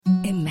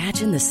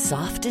Imagine the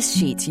softest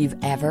sheets you've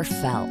ever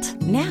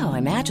felt. Now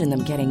imagine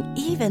them getting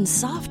even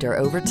softer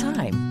over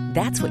time.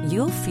 That's what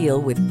you'll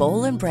feel with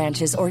Boll &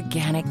 Branch's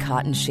organic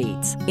cotton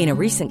sheets. In a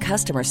recent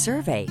customer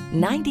survey,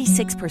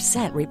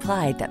 96%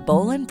 replied that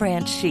Boll &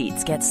 Branch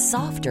sheets get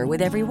softer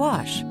with every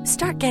wash.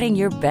 Start getting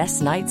your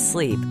best night's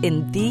sleep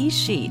in these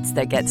sheets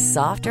that get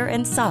softer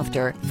and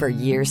softer for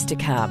years to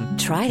come.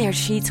 Try their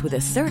sheets with a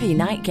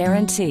 30-night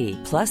guarantee.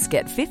 Plus,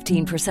 get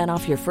 15%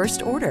 off your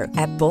first order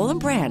at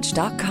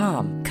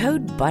bollandbranch.com.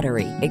 Code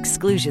BUTTERY.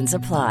 Exclusions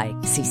apply.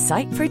 See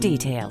site for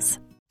details.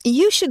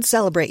 You should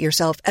celebrate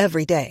yourself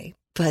every day.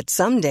 But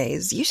some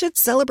days, you should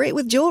celebrate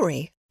with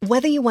jewelry.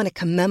 Whether you want to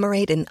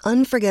commemorate an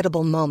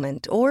unforgettable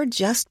moment or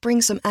just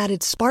bring some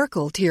added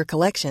sparkle to your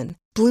collection,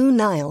 Blue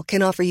Nile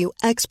can offer you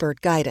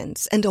expert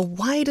guidance and a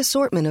wide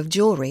assortment of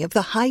jewelry of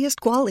the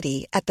highest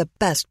quality at the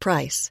best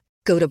price.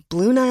 Go to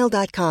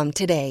BlueNile.com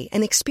today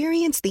and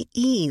experience the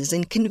ease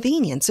and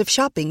convenience of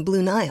shopping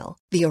Blue Nile,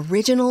 the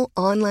original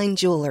online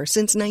jeweler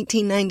since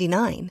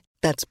 1999.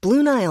 That's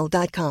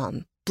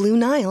BlueNile.com.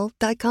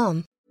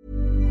 BlueNile.com.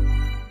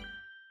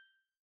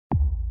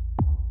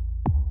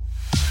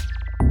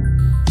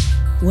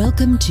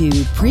 Welcome to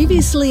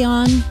Previously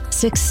on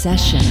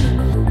Succession,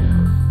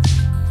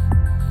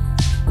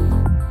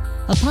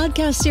 a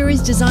podcast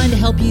series designed to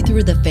help you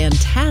through the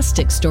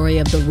fantastic story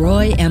of the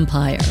Roy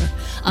Empire.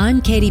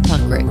 I'm Katie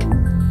Puckrick.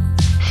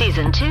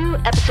 Season 2,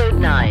 Episode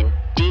 9,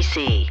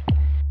 DC.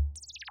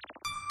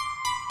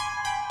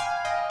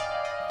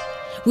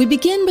 We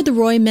begin with the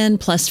Roy men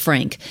plus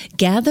Frank,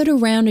 gathered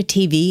around a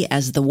TV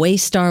as the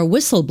Waystar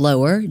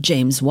whistleblower,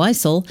 James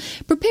Weissel,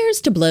 prepares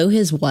to blow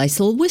his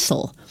Weissel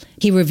whistle.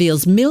 He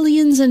reveals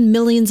millions and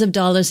millions of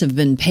dollars have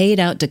been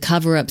paid out to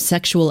cover up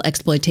sexual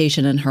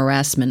exploitation and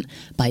harassment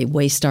by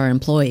Waystar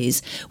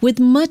employees, with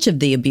much of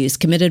the abuse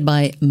committed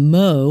by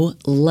Mo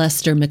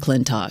Lester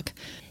McClintock.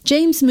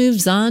 James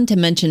moves on to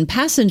mention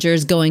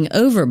passengers going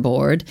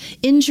overboard,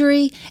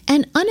 injury,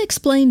 and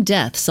unexplained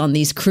deaths on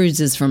these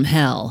cruises from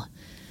hell.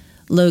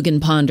 Logan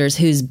ponders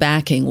who's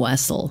backing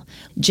Weissel.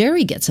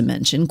 Jerry gets a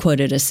mention,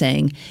 quoted as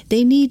saying,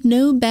 "They need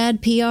no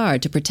bad PR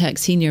to protect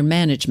senior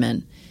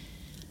management."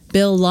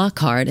 Bill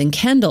Lockhart and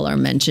Kendall are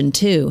mentioned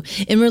too,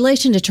 in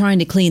relation to trying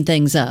to clean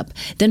things up.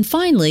 Then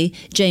finally,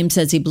 James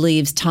says he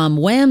believes Tom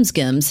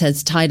Wamsgums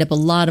has tied up a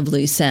lot of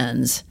loose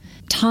ends.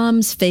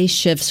 Tom's face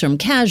shifts from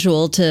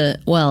casual to,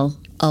 well,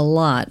 a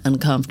lot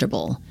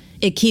uncomfortable.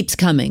 It keeps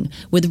coming,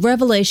 with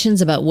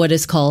revelations about what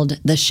is called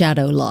the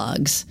shadow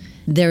logs.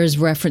 There is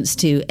reference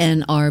to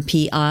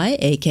NRPI,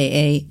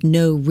 aka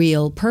No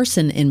Real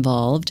Person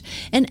Involved,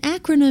 an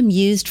acronym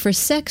used for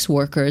sex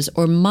workers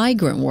or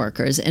migrant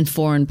workers in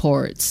foreign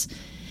ports.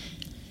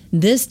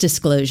 This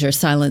disclosure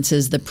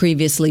silences the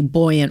previously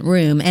buoyant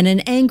room, and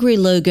an angry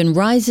Logan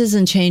rises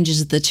and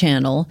changes the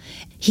channel.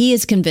 He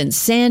is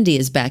convinced Sandy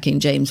is backing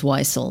James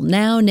Weissel,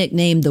 now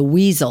nicknamed the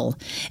Weasel,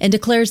 and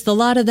declares the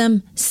lot of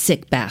them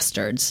sick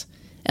bastards.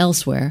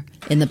 Elsewhere,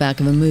 in the back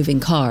of a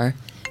moving car,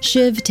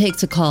 Shiv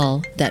takes a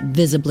call that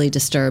visibly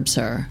disturbs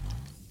her.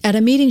 At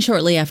a meeting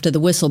shortly after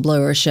the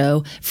whistleblower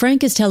show,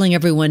 Frank is telling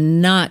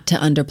everyone not to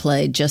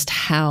underplay just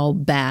how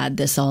bad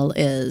this all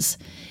is.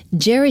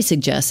 Jerry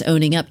suggests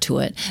owning up to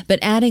it, but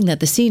adding that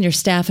the senior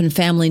staff and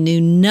family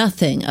knew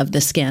nothing of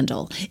the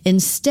scandal,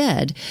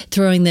 instead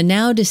throwing the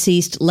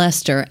now-deceased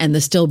Lester and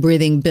the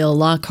still-breathing Bill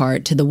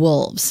Lockhart to the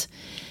wolves.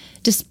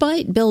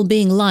 Despite Bill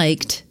being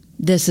liked,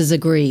 this is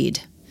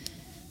agreed.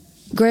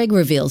 Greg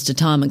reveals to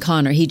Tom and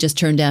Connor he just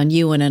turned down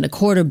Ewan and a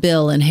 $250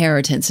 million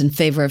inheritance in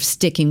favor of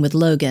sticking with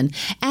Logan,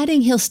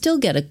 adding he'll still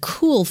get a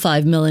cool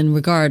 $5 million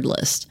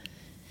regardless.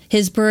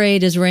 His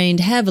parade is rained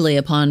heavily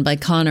upon by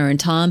Connor and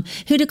Tom,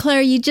 who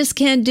declare you just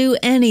can't do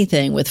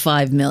anything with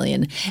 $5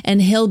 million,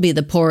 and he'll be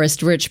the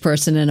poorest rich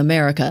person in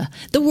America,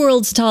 the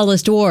world's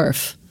tallest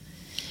dwarf.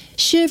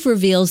 Shiv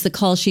reveals the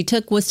call she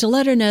took was to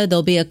let her know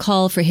there'll be a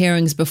call for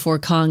hearings before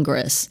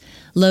Congress.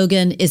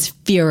 Logan is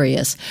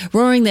furious,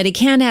 roaring that he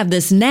can't have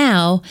this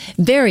now.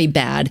 Very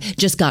bad,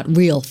 just got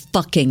real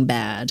fucking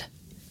bad.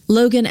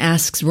 Logan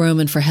asks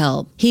Roman for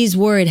help. He's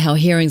worried how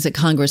hearings at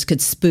Congress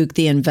could spook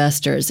the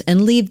investors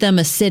and leave them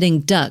a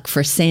sitting duck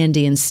for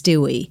Sandy and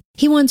Stewie.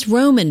 He wants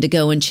Roman to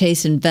go and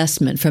chase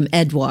investment from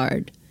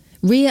Edward.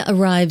 Rhea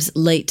arrives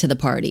late to the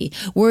party,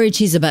 worried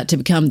she's about to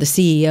become the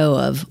CEO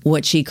of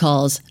what she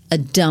calls a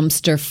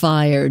dumpster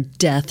fire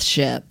death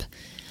ship.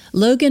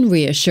 Logan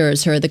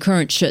reassures her the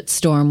current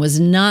shitstorm was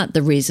not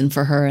the reason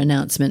for her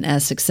announcement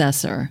as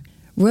successor.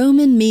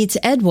 Roman meets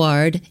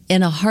Edward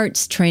in a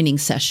Hearts training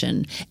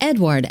session.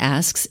 Edward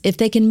asks if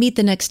they can meet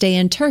the next day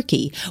in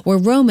Turkey, where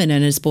Roman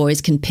and his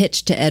boys can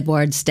pitch to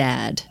Edward's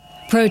dad.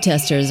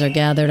 Protesters are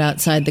gathered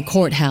outside the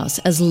courthouse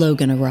as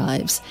Logan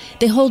arrives.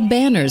 They hold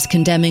banners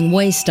condemning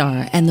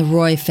Waystar and the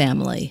Roy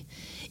family.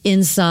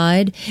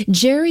 Inside,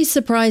 Jerry's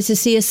surprised to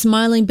see a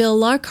smiling Bill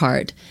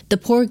Lockhart. The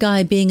poor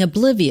guy, being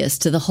oblivious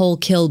to the whole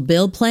Kill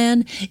Bill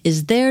plan,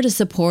 is there to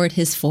support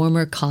his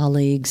former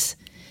colleagues.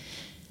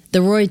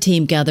 The Roy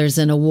team gathers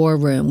in a war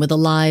room with a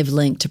live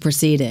link to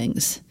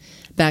proceedings.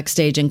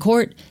 Backstage in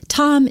court,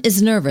 Tom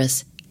is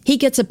nervous. He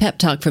gets a pep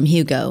talk from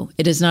Hugo.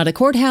 It is not a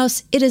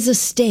courthouse, it is a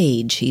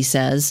stage, he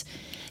says.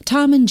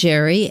 Tom and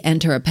Jerry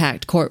enter a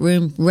packed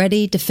courtroom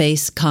ready to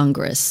face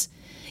Congress.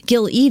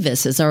 Gil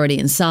Evis is already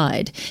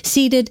inside,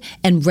 seated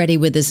and ready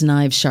with his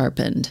knives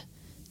sharpened.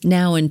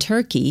 Now in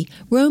Turkey,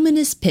 Roman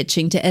is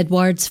pitching to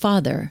Edward's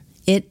father.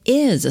 It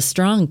is a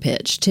strong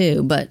pitch,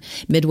 too, but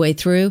midway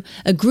through,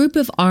 a group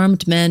of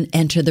armed men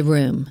enter the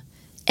room.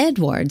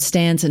 Edward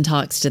stands and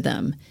talks to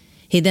them.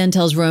 He then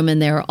tells Roman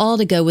they are all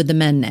to go with the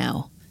men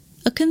now.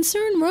 A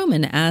concerned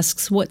Roman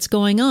asks what's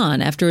going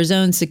on after his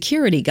own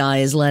security guy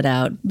is let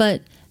out,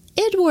 but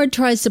Edward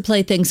tries to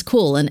play things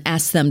cool and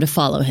asks them to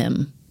follow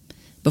him.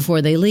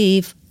 Before they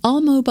leave, all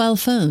mobile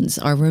phones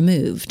are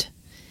removed.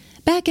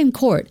 Back in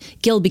court,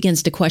 Gil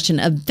begins to question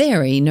a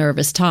very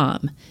nervous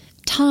Tom.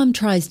 Tom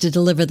tries to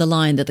deliver the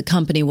line that the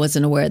company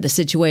wasn't aware of the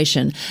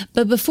situation,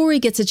 but before he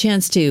gets a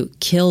chance to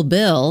kill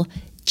Bill,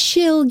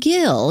 Chill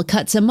Gil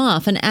cuts him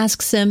off and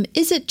asks him,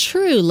 is it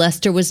true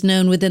Lester was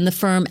known within the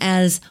firm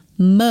as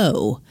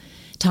Mo?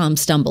 Tom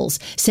stumbles,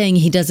 saying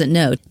he doesn't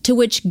know, to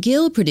which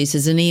Gil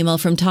produces an email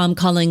from Tom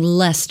calling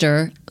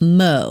Lester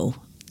Mo.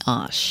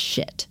 Aw,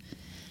 shit.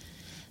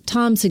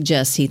 Tom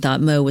suggests he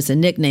thought Mo was a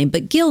nickname,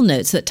 but Gil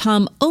notes that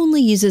Tom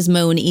only uses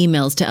Mo in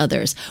emails to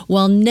others,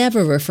 while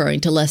never referring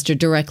to Lester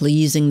directly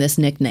using this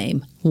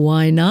nickname.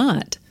 Why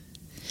not?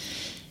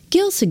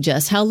 Gil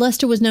suggests how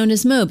Lester was known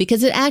as Mo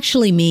because it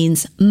actually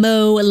means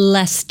Mo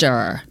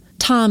Lester.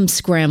 Tom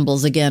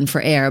scrambles again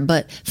for air,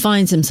 but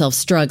finds himself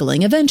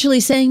struggling, eventually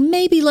saying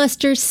maybe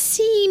Lester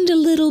seemed a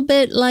little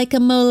bit like a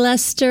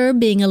molester,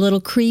 being a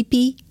little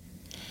creepy.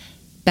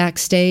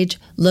 Backstage,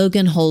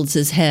 Logan holds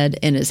his head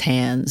in his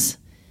hands.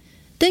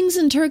 Things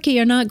in Turkey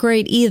are not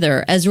great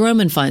either, as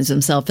Roman finds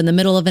himself in the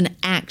middle of an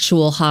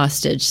actual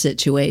hostage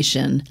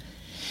situation.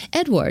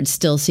 Edward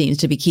still seems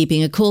to be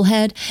keeping a cool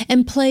head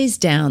and plays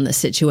down the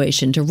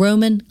situation to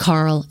Roman,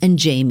 Carl, and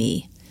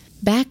Jamie.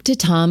 Back to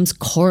Tom's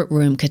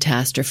courtroom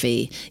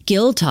catastrophe.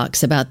 Gil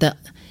talks about the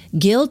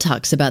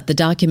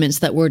documents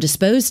that were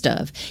disposed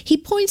of. He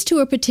points to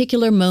a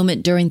particular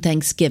moment during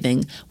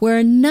Thanksgiving where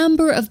a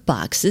number of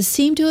boxes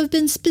seem to have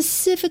been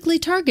specifically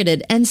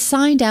targeted and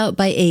signed out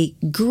by a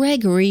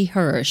Gregory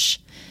Hirsch.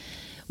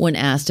 When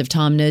asked if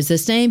Tom knows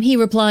this name, he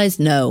replies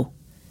no.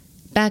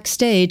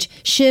 Backstage,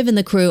 Shiv and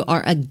the crew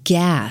are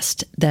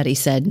aghast that he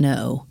said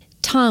no.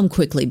 Tom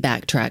quickly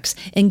backtracks,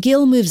 and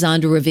Gil moves on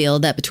to reveal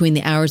that between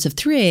the hours of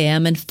 3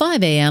 a.m. and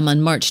 5 a.m.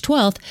 on March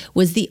 12th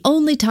was the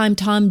only time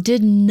Tom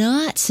did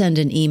not send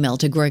an email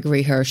to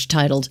Gregory Hirsch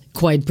titled,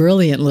 quite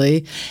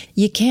brilliantly,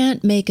 "You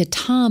can't make a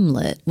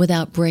Tomlet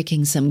without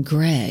breaking some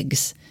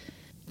Gregs."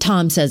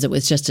 Tom says it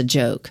was just a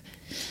joke.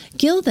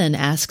 Gil then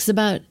asks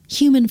about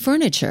human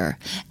furniture,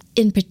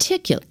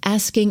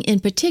 asking in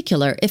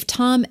particular if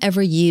Tom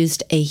ever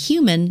used a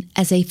human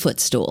as a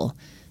footstool.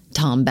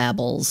 Tom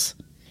babbles.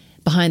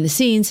 Behind the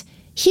scenes,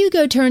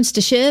 Hugo turns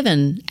to Shiv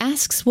and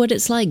asks what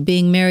it's like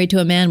being married to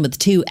a man with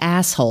 2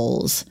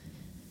 assholes.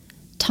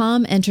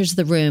 Tom enters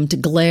the room to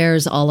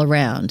glares all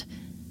around.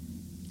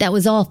 That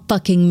was all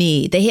fucking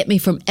me. They hit me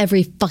from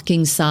every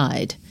fucking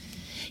side.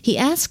 He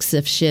asks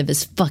if Shiv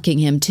is fucking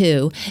him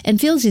too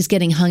and feels he's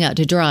getting hung out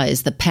to dry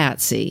as the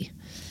patsy.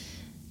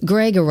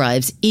 Greg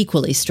arrives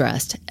equally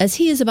stressed as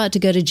he is about to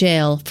go to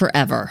jail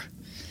forever.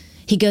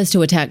 He goes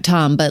to attack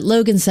Tom, but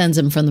Logan sends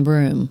him from the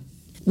room.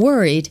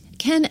 Worried,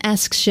 Ken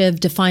asks Shiv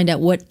to find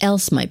out what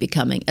else might be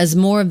coming, as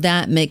more of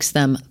that makes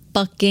them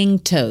fucking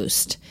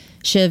toast.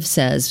 Shiv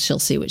says she'll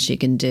see what she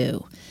can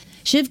do.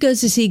 Shiv goes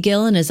to see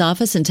Gil in his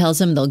office and tells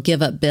him they'll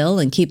give up Bill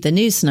and keep the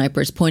news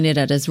snipers pointed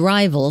at his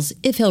rivals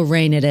if he'll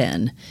rein it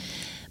in.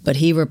 But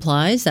he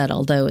replies that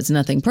although it's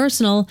nothing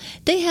personal,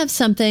 they have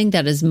something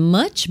that is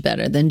much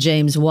better than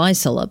James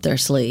Weissel up their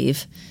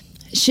sleeve.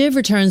 Shiv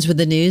returns with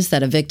the news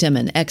that a victim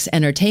and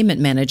ex-entertainment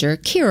manager,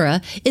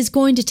 Kira, is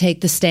going to take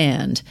the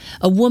stand,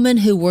 a woman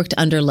who worked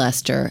under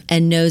Lester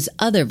and knows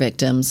other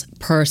victims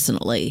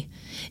personally.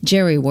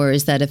 Jerry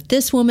worries that if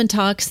this woman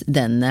talks,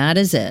 then that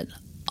is it.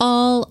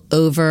 All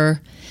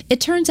over.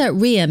 It turns out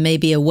Rhea may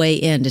be a way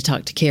in to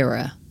talk to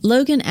Kira.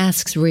 Logan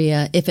asks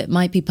Rhea if it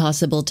might be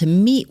possible to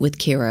meet with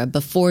Kira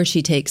before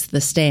she takes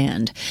the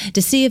stand,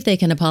 to see if they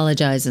can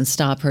apologize and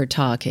stop her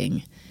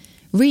talking.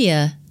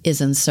 Rhea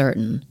is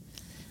uncertain.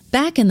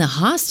 Back in the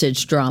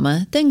hostage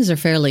drama, things are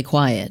fairly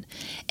quiet.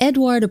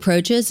 Edward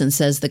approaches and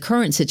says the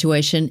current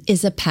situation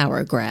is a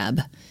power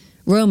grab.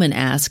 Roman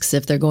asks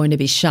if they're going to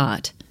be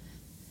shot.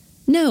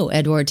 No,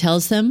 Edward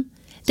tells them.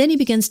 Then he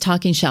begins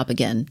talking shop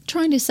again,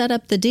 trying to set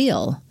up the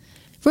deal.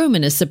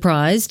 Roman is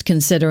surprised,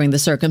 considering the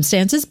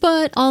circumstances,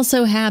 but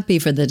also happy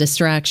for the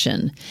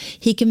distraction.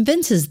 He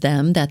convinces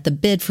them that the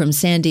bid from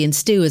Sandy and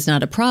Stu is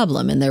not a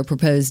problem in their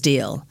proposed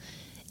deal.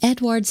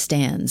 Edward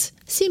stands,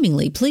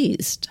 seemingly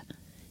pleased.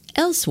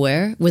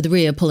 Elsewhere, with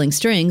Rhea pulling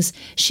strings,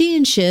 she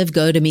and Shiv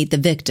go to meet the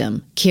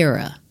victim,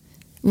 Kira.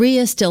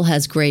 Rhea still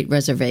has great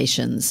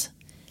reservations.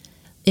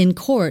 In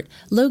court,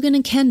 Logan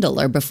and Kendall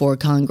are before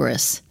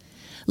Congress.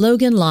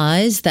 Logan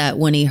lies that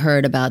when he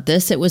heard about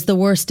this, it was the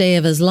worst day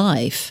of his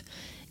life.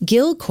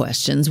 Gil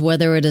questions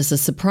whether it is a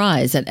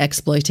surprise that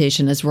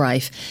exploitation is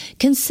rife,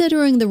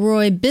 considering the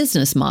Roy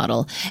business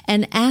model,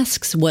 and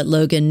asks what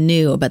Logan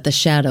knew about the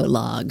shadow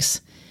logs.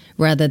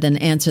 Rather than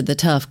answer the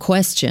tough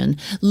question,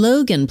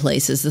 Logan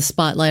places the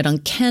spotlight on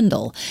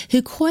Kendall,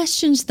 who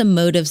questions the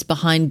motives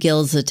behind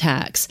Gil's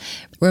attacks,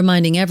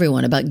 reminding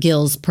everyone about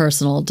Gil's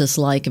personal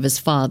dislike of his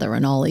father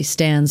and all he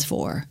stands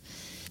for.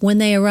 When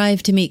they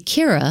arrive to meet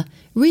Kira,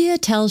 Rhea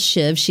tells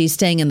Shiv she's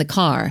staying in the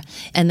car,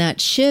 and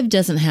that Shiv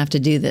doesn't have to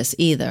do this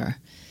either.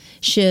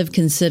 Shiv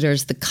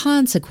considers the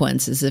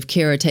consequences if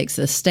Kira takes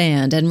the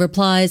stand and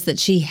replies that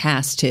she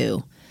has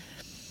to.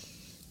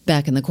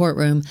 Back in the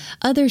courtroom,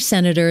 other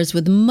senators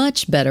with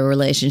much better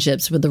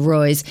relationships with the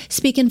Roys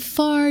speak in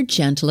far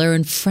gentler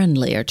and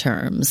friendlier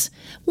terms.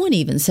 One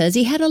even says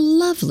he had a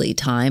lovely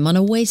time on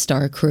a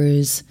Waystar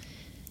cruise.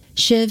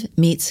 Shiv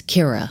meets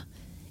Kira.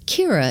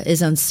 Kira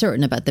is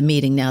uncertain about the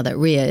meeting now that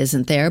Rhea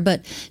isn't there,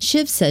 but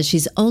Shiv says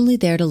she's only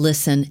there to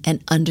listen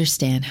and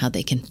understand how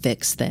they can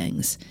fix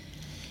things.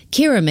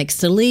 Kira makes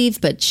to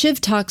leave, but Shiv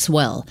talks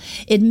well,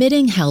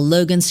 admitting how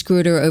Logan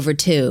screwed her over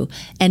too,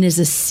 and is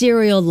a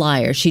serial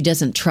liar she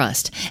doesn't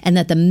trust, and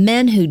that the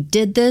men who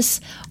did this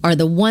are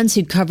the ones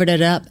who covered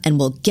it up and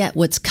will get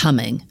what's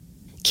coming.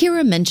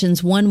 Kira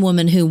mentions one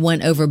woman who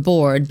went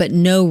overboard, but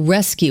no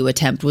rescue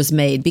attempt was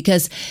made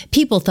because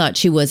people thought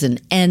she was an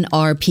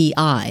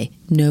NRPI,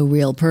 no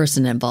real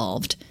person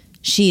involved.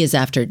 She is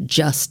after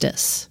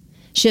justice.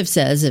 Shiv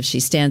says if she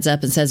stands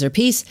up and says her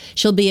piece,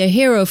 she'll be a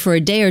hero for a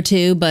day or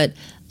two, but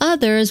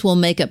others will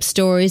make up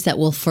stories that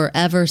will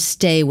forever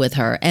stay with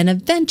her, and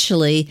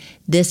eventually,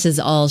 this is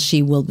all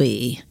she will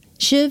be.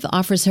 Shiv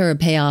offers her a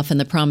payoff and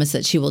the promise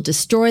that she will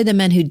destroy the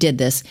men who did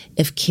this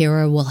if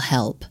Kira will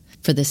help.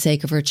 For the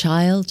sake of her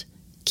child,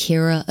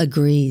 Kira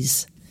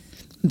agrees.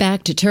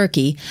 Back to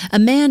Turkey, a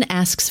man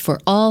asks for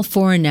all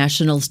foreign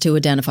nationals to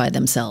identify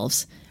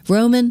themselves.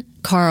 Roman,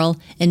 Carl,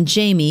 and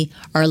Jamie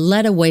are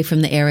led away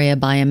from the area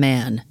by a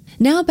man.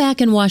 Now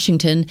back in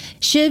Washington,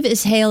 Shiv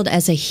is hailed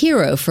as a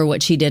hero for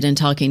what she did in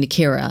talking to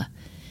Kira.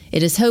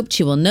 It is hoped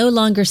she will no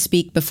longer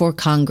speak before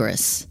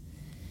Congress.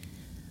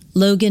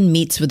 Logan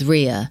meets with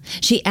Rhea.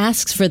 She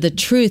asks for the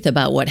truth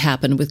about what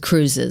happened with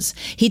Cruises.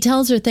 He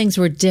tells her things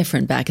were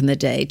different back in the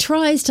day,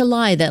 tries to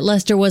lie that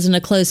Lester wasn't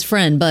a close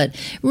friend, but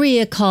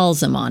Rhea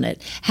calls him on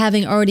it,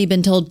 having already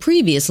been told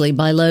previously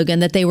by Logan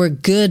that they were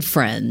good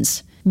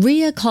friends.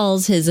 Rhea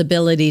calls his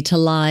ability to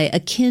lie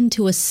akin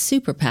to a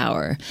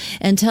superpower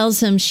and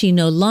tells him she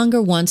no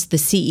longer wants the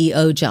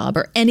CEO job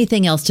or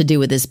anything else to do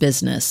with his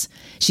business.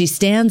 She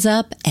stands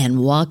up and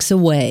walks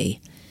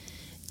away.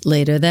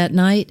 Later that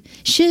night,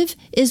 Shiv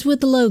is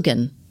with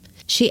Logan.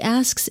 She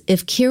asks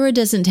if Kira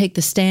doesn't take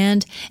the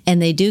stand and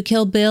they do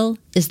kill Bill,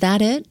 is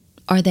that it?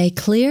 Are they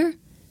clear?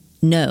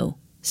 No,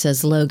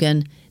 says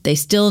Logan. They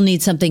still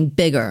need something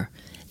bigger.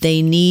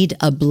 They need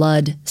a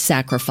blood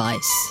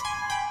sacrifice.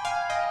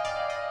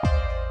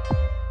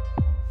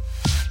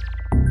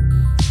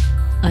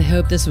 I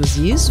hope this was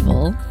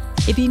useful.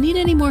 If you need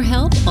any more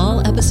help,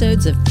 all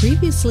episodes of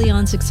Previously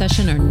on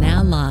Succession are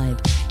now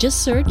live.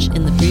 Just search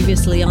in the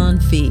Previously On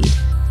feed.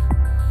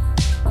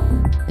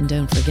 And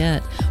don't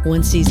forget,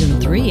 when Season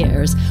 3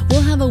 airs,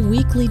 we'll have a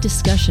weekly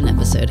discussion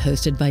episode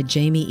hosted by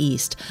Jamie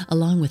East,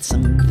 along with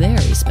some very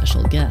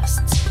special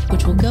guests,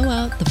 which will go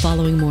out the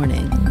following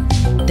morning.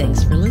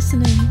 Thanks for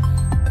listening.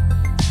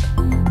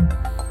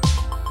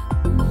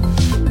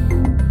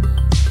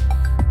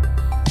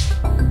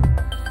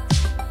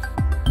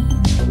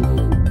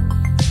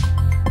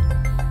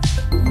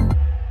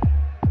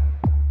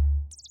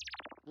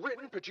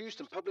 Written, produced,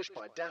 and published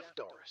by Daft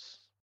Doris.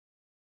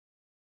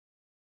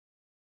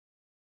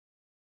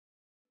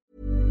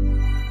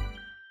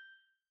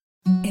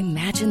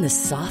 Imagine the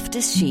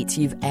softest sheets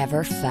you've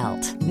ever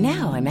felt.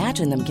 Now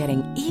imagine them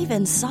getting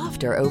even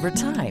softer over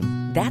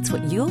time. That's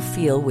what you'll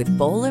feel with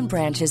Boll &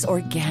 Branch's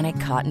organic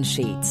cotton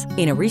sheets.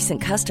 In a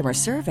recent customer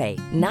survey,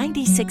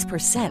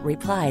 96%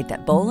 replied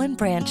that Boll &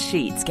 Branch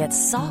sheets get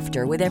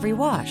softer with every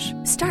wash.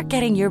 Start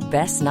getting your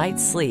best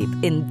night's sleep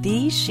in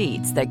these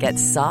sheets that get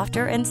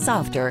softer and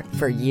softer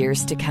for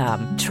years to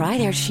come. Try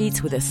their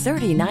sheets with a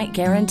 30-night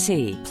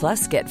guarantee.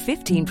 Plus, get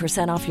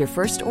 15% off your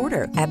first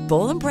order at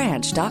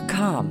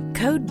bollandbranch.com.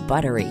 Code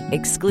BUTTERY.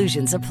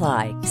 Exclusions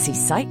apply. See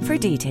site for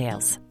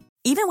details.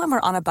 Even when we're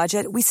on a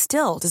budget, we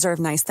still deserve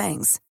nice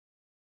things.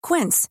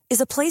 Quince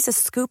is a place to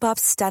scoop up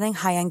stunning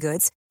high-end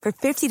goods for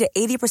 50 to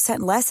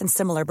 80% less than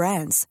similar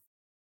brands.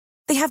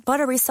 They have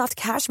buttery soft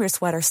cashmere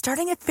sweaters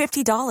starting at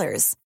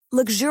 $50,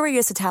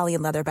 luxurious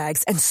Italian leather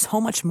bags, and so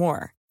much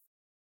more.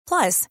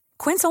 Plus,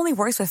 Quince only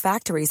works with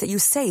factories that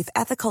use safe,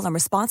 ethical, and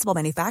responsible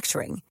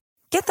manufacturing.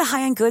 Get the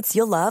high-end goods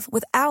you'll love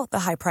without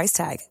the high price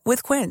tag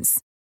with Quince.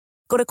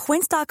 Go to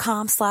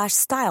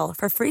quince.com/style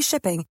for free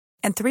shipping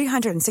and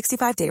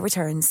 365-day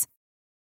returns.